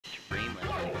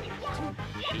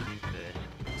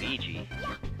Luigi.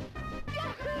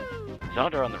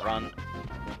 Zonda on the run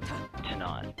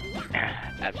tonight.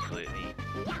 Absolutely.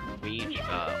 Luigi,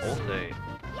 also,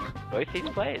 both these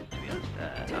players, to be honest,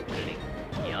 upsetting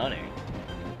Keanu.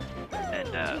 And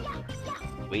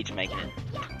Luigi making it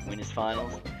winners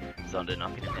finals. Zonda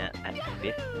knocking him out at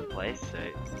 5th place, so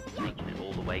making it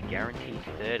all the way guaranteed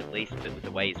 3rd at least, but with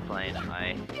the way he's playing,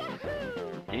 I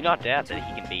do not doubt that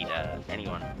he can beat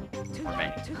anyone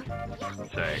remaining.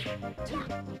 So,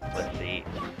 let's see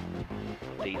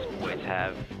what these boys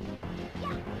have.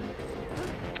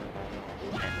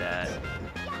 And,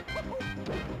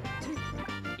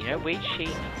 you know, Ouija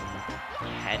Sheik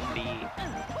can be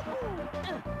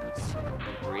a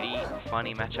pretty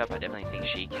funny matchup. I definitely think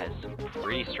Sheik has some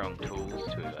pretty strong tools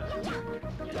to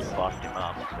just bust him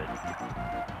up, but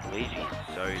Luigi is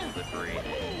so slippery.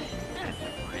 Has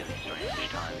some really strange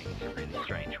timing, some really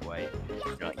strange way.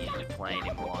 You're not used to playing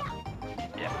him one. You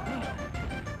definitely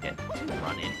get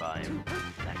run in by him.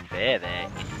 That fair there,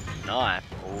 into snipe,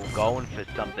 all going for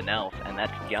something else, and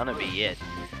that's gonna be it.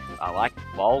 I like the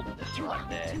boldness right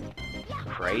there.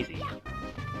 Crazy.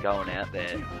 Going out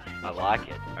there. I like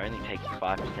it. Only taking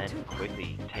 5%,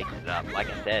 quickly takes it up. Like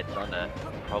I said, Zonda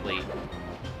probably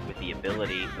with the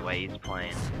ability, the way he's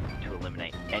playing, to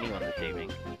eliminate anyone this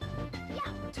evening.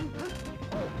 Trying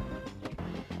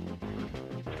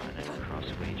to cross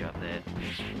Ouija up there.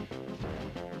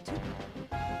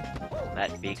 That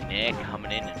big nair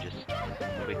coming in and just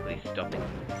quickly stopping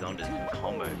Zonda's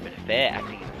combo. But Fair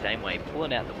acting in the same way,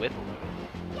 pulling out the whiffle.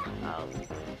 A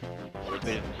little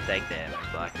bit of a mistake there,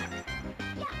 most likely.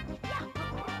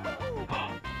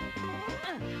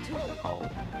 Oh,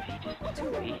 he just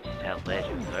held ledge,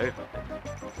 it was over.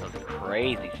 That was a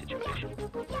crazy situation.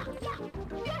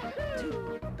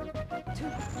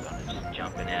 Zonda just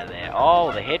jumping out of there.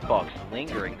 Oh, the hitbox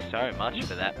lingering so much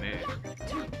for that move.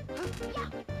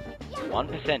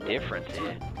 1% difference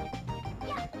here.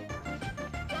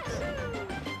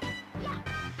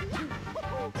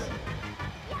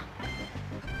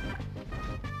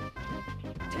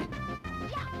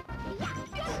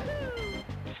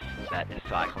 That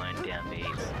cyclone down B.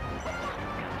 Gonna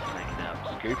smack it up,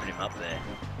 scooping him up there.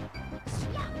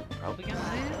 Probably gonna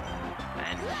land.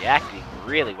 And reacting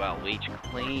really well. Luigi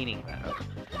cleaning that up.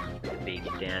 The big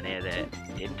down air there.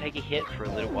 Didn't take a hit for a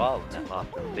little while, and that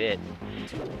lasted a bit.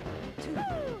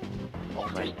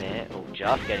 Almost there. Oh,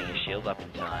 just getting his shield up in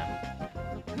time.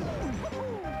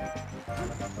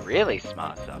 Really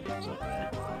smart stuff from Zonda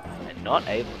there. And not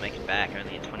able to make it back,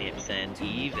 only at 28%.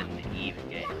 Even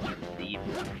game. Even.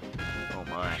 Oh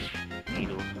my.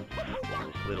 Needle.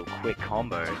 This little quick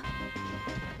combo.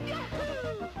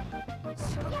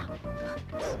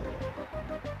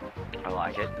 I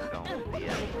like it. Going with the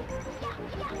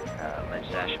ledge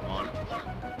dash on.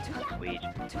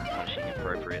 Ouija punishing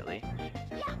appropriately.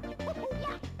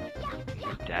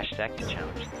 Dash stack to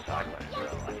challenge the cyclone as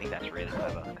well. I think that's really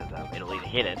clever because it'll either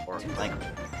hit it or it'll flank it.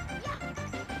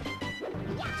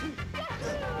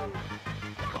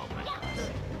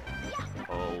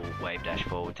 Oh, wave dash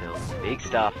forward tilt. Big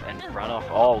stuff and run off.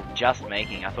 Oh, just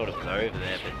making. I thought it was over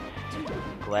there, but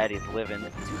glad he's living.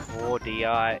 4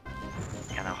 DI.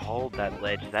 Gonna hold that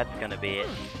ledge. That's gonna be it.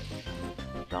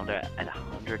 Zonda at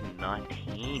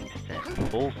 119%.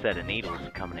 Full set of needles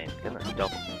coming in. Gonna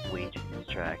stop Ouija in his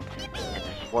track. And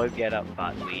the slow get up,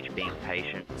 but Ouija being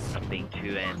patient, not being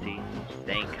too antsy,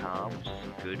 staying calm, which is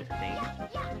some good things.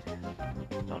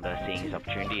 Zonda seeing his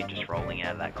opportunity and just rolling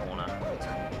out of that corner.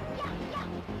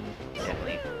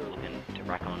 Definitely looking to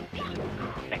rack on just some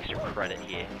extra credit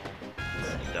here.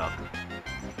 Stock.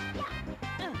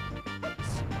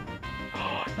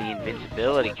 The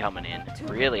invincibility coming in,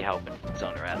 really helping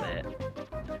Zonda out there.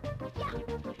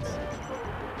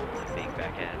 Big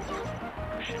backhand,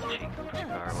 pushing Sheik pretty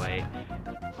far away.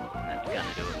 And that's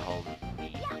gonna do it, hold the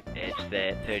edge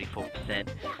there, 34%,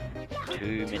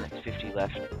 2 minutes 50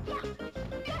 left.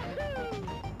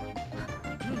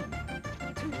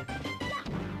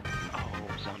 Oh,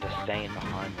 Zonda staying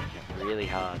behind, making it really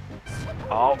hard.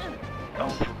 Oh,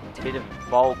 going for a bit of a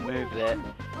bold move there.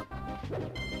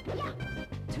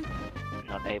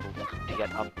 Not able to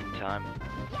get up in time.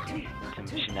 Some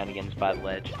shenanigans by the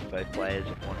ledge. Both players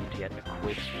wanting to get a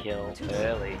quick kill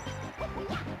early.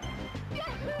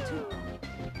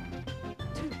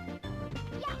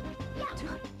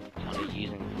 Zonda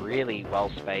using really well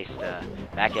spaced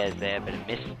back airs there, but a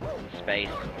missed space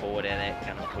forward air there.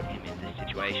 Gonna put him in this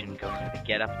situation. Going for the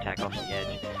get up attack off the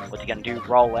edge. What's he gonna do?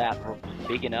 Roll out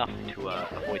big enough to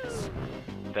avoid the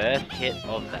first hit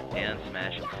of that down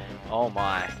smash. Oh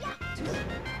my.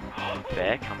 Oh,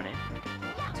 Fair coming in.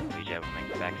 Ouija Luigi able to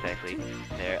make it back safely.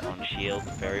 There on shield,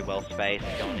 very well spaced,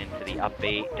 going into the up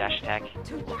B, dash attack,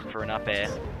 looking for an up air.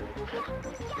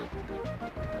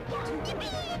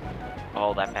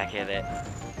 Oh, that back air there.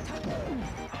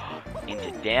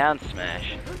 Into down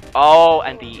smash. Oh,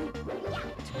 and the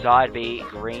side B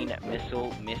green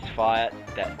missile misfire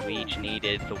that Luigi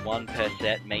needed. The 1 per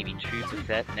set, maybe 2 per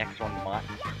set. Next one might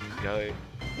go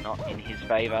not in his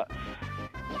favour.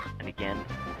 And again,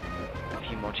 a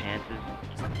few more chances.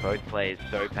 Both players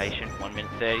so patient. 1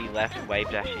 minute 30 left. Wave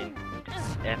dash in.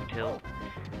 F tilt.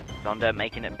 Zonda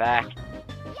making it back.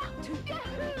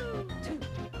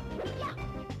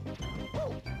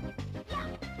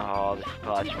 Oh, this is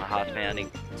clutch. My heart's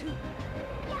pounding.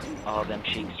 Oh, them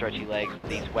Sheik stretchy legs.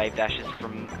 These wave dashes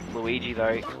from Luigi,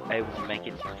 though, able to make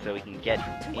it so he can get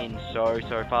in so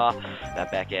far.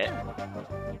 That back air.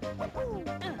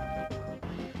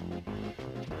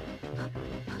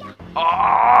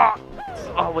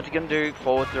 Oh, what's he gonna do?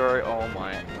 Forward throw. Oh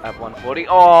my, at 140.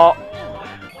 Oh,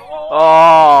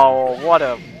 what?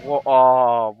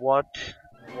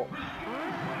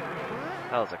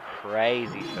 That was a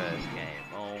crazy first game.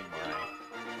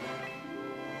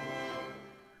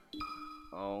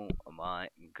 Oh my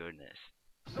goodness.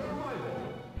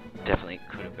 Definitely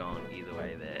could have gone either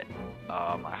way there.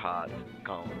 Oh, my heart's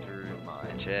going through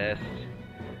my chest.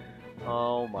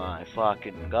 Oh my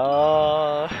fucking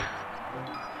god.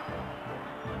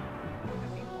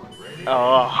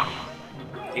 Oh,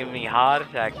 give me heart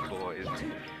attacks, boys.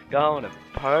 Going to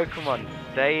Pokemon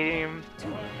Stadium.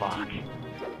 Fuck.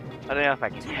 I don't know if I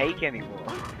can take anymore.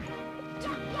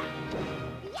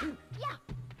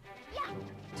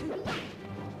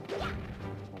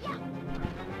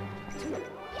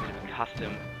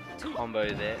 Custom combo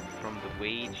there from the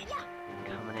Ouija.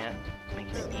 Coming out,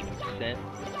 making it even percent.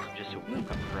 Just a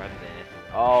walk up grab there.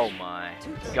 Oh my.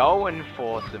 Going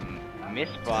for some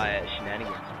misfire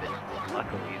shenanigans, but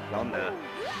luckily Zonda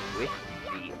with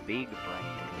the big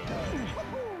brain.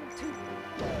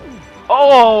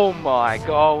 Oh my,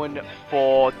 going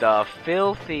for the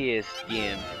filthiest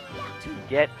gimp.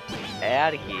 Get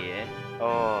out of here.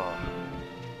 Oh,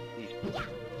 these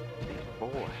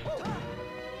boys.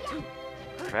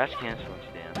 Crash canceling's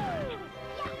down.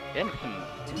 Getting some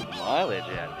mileage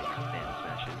out of these down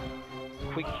smashes.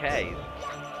 Quick K's.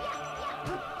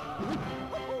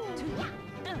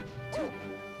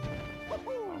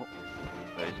 Oh,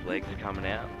 those legs are coming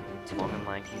out. Long and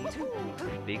lanky.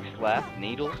 Big slap.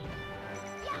 Needles.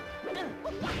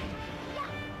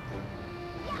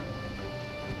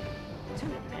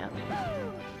 Mount.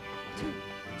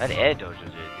 That air dodge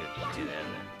was really good. Just get out of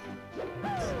there.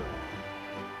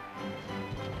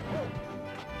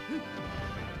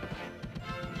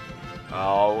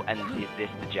 Oh, and is this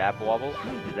the jab wobble?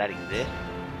 Does that exist?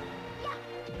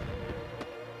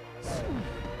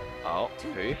 Oh,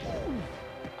 poof.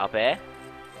 Up air?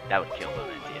 That would kill them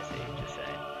in TSC, just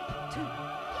saying.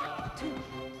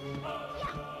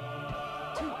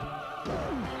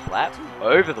 Slap.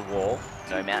 Over the wall.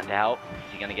 No mountain to help.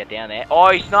 Is he going to get down there? Oh,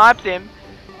 he snipes him!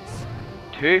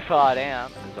 Too far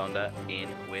down. Zonda in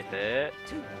with it.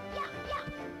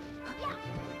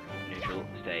 Neutral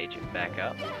stage back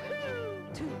up.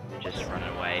 Just running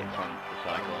away from the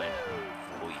cyclone.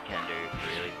 All you can do,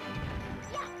 really.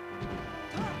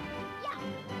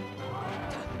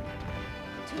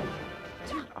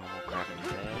 Oh, grabbing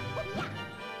there.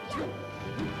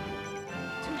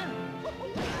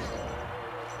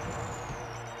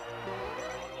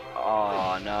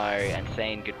 Oh no, and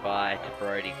saying goodbye to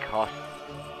Brody cost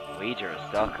Ouija a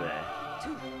stock there.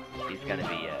 He's gonna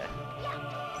be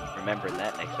remembering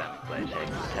that next time he plays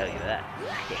Sheik, I'll tell you that.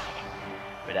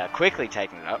 But quickly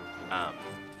taking it up.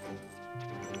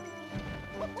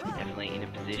 Definitely in a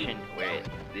position where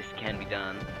this can be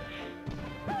done.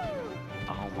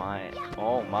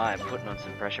 Oh my, putting on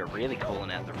some pressure, really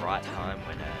calling out the right time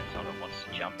when Zonda wants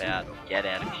to jump out or get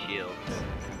out of shield.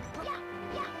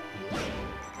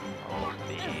 Oh,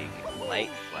 big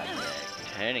late slap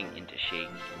there, turning into Sheik,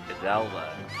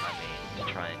 Zelda, to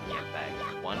try and get back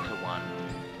 1-to-1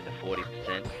 with a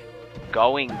 40%.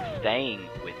 Staying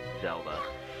with Zelda.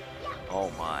 Oh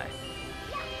my.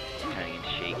 Turning into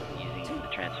Sheik, using the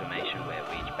transformation where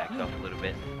Ouija backs off a little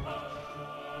bit.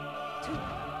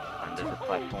 Under the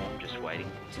platform, just waiting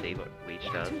to see what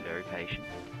Ouija does, very patient.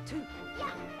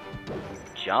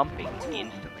 Jumping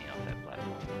instantly off that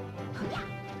platform.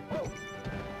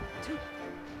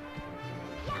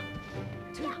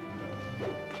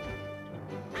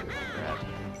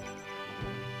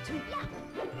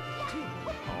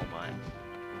 Oh my.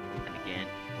 And again.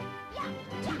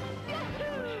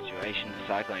 Situation,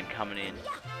 Cyclone coming in.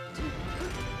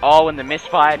 Oh, and the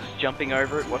misfire, just jumping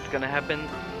over it. What's going to happen?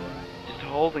 Just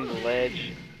holding the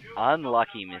ledge.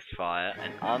 Unlucky misfire,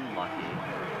 and unlucky.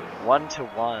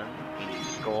 1-1 in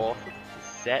score for the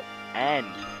set, and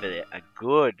for a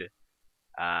good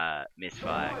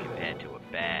misfire compared to a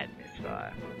bad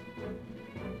misfire.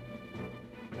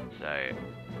 So,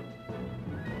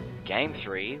 Game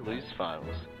 3, lose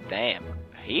finals. Damn,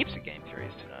 heaps of Game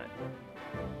 3s tonight.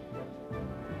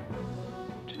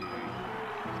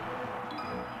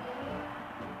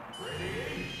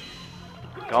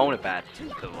 Going to bats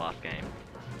for the last game.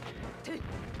 Good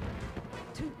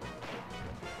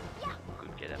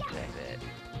get up attack there.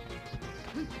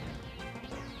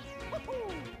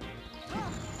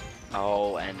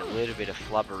 Oh, and a little bit of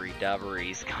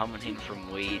flubbery-dubberies coming in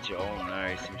from Ouija. Oh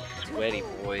no, some sweaty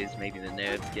boys. Maybe the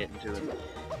nerves getting to him.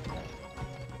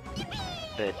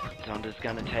 But Zonda's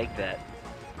gonna take that.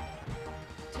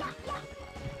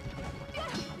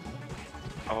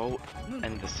 Oh,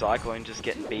 and the Cyclone just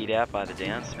getting beat out by the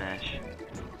down smash.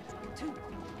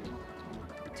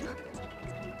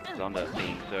 Zonda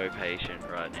being so patient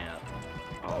right now.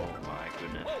 Oh my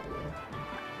goodness.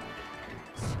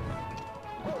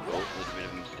 Oh, a little bit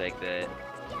of a mistake there.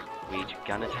 Ouija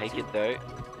gonna take it though.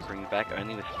 Bring it back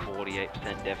only with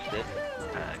 48% deficit.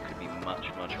 Could be much,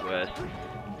 much worse.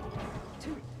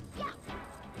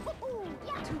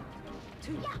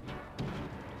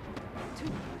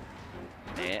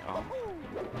 There, oh.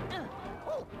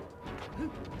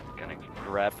 Gonna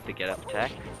grab the get up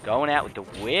attack. Going out with the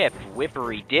whip.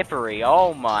 Whippery dippery.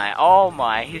 Oh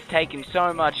my. He's taking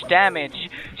so much damage.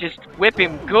 Just whip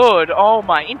him good. Oh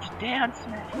my. Into down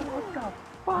smash. What the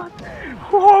fuck?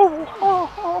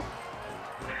 Whoa.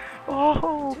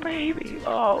 Oh, baby.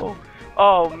 Oh,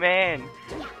 man.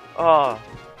 Oh.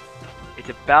 It's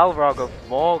a Balrog of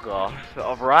Morgoth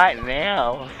of right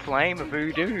now. A flame of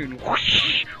Udun.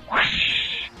 Whoosh.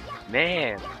 Whoosh.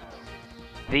 Man.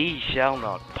 These shall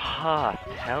not pass,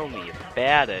 tell me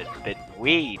about it. But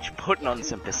Ouija putting on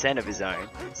some percent of his own,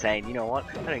 saying, you know what,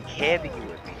 I don't care that you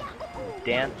with me.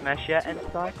 Down smash ya and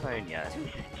cyclone ya. This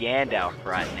is Gandalf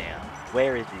right now.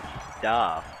 Where is his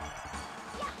staff?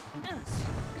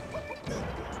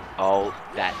 Oh,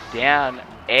 that down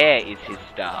air is his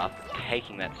staff.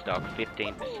 Taking that stock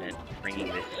 15%, bringing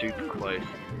this super close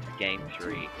in this game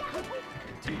 3.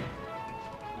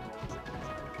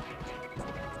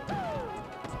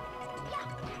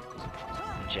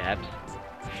 Jabs.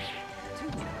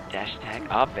 Dash attack,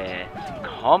 up air. Some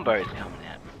combos coming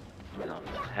out.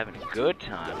 Having a good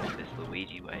time with this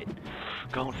Luigi weight.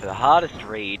 Going for the hardest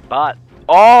read, but...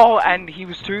 Oh, and he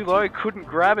was too low, couldn't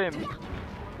grab him.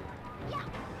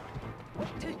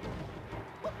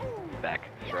 Back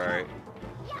throw.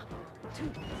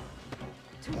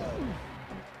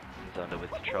 Zonda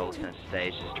with control center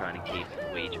stage, just trying to keep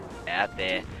Luigi out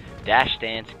there. Dash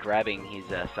dance, grabbing his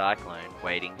Cyclone,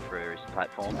 waiting for his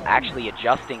platform, actually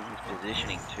adjusting his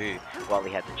positioning too while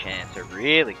he had the chance. So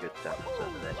really good stuff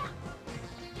over there.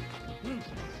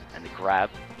 And the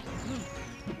grab,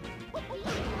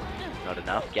 not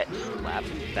enough. Getting slapped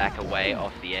back away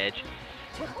off the edge.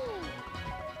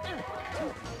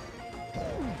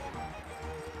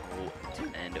 Oh,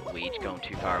 and Ouija going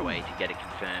too far away to get a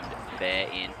confirmed fair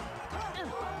in.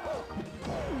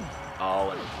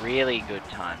 Oh, and really good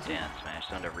time down smash.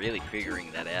 Zonda really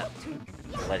figuring that out,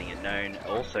 letting it known.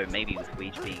 Also, maybe with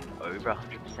Ouija being over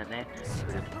 100% there,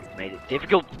 could have made it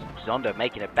difficult. Zonda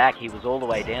making it back. He was all the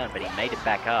way down, but he made it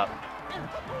back up.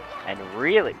 And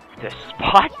really, the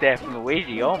spike there from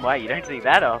Luigi. Oh my, you don't see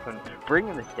that often.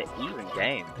 Bringing this to even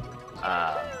game.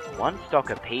 One stock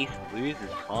apiece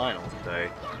loses final, so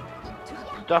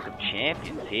stock of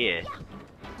champions here.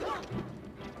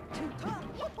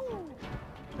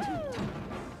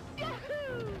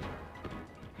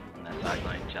 And that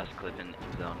Cyclone just clipping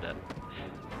Zonda.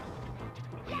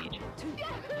 Luigi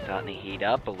starting to heat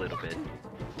up a little bit.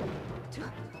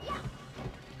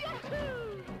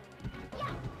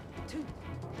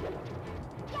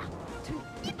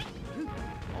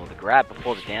 Oh, the grab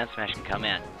before the down smash can come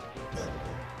out.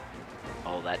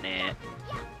 Oh, that nair.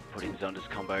 Putting Zonda's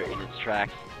combo in its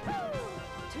tracks. Oh,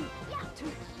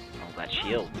 that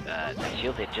shield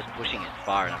hit just pushing it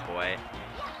far enough away.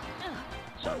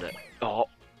 Zonda. Oh.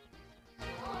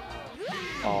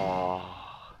 Oh.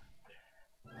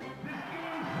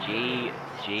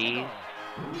 Geez.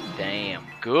 Damn.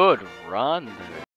 Good run.